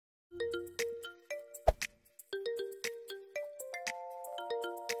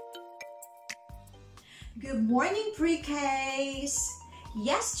Good morning, pre-Ks!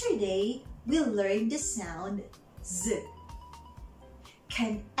 Yesterday, we learned the sound Z.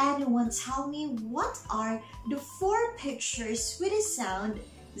 Can anyone tell me what are the four pictures with the sound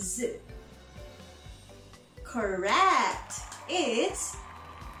Z? Correct! It's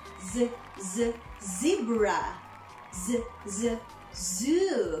zebra,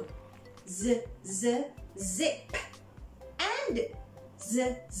 zoo, zip, and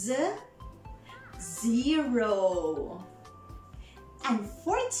zero. And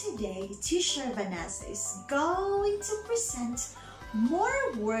for today, Teacher Vanessa is going to present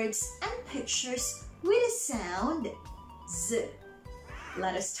more words and pictures with the sound Z.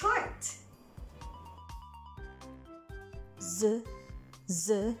 Let us start.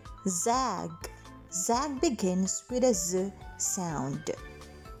 Zag. Zag begins with a Z sound.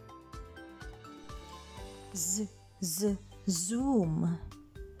 Zoom.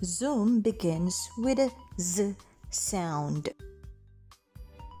 Zoom begins with a Z sound.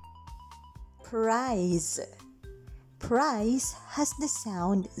 Prize. Prize has the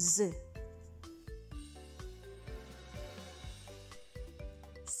sound Z.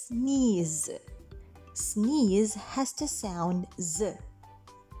 Sneeze. Sneeze has the sound Z.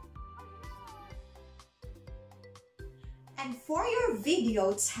 And for your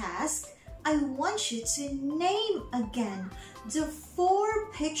video task, I want you to name again the four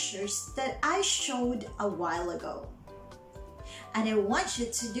pictures that I showed a while ago. And I want you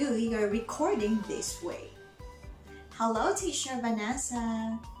to do your recording this way. Hello, Teacher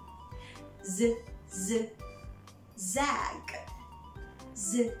Vanessa. Zag.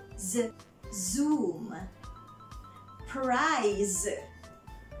 Zoom. Prize.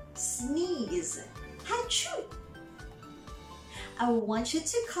 Sneeze. Achoo. I want you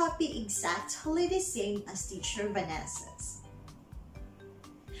to copy exactly the same as Teacher Vanessa's.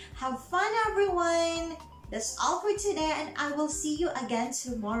 Have fun, everyone! That's all for today, and I will see you again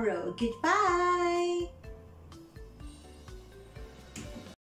tomorrow. Goodbye!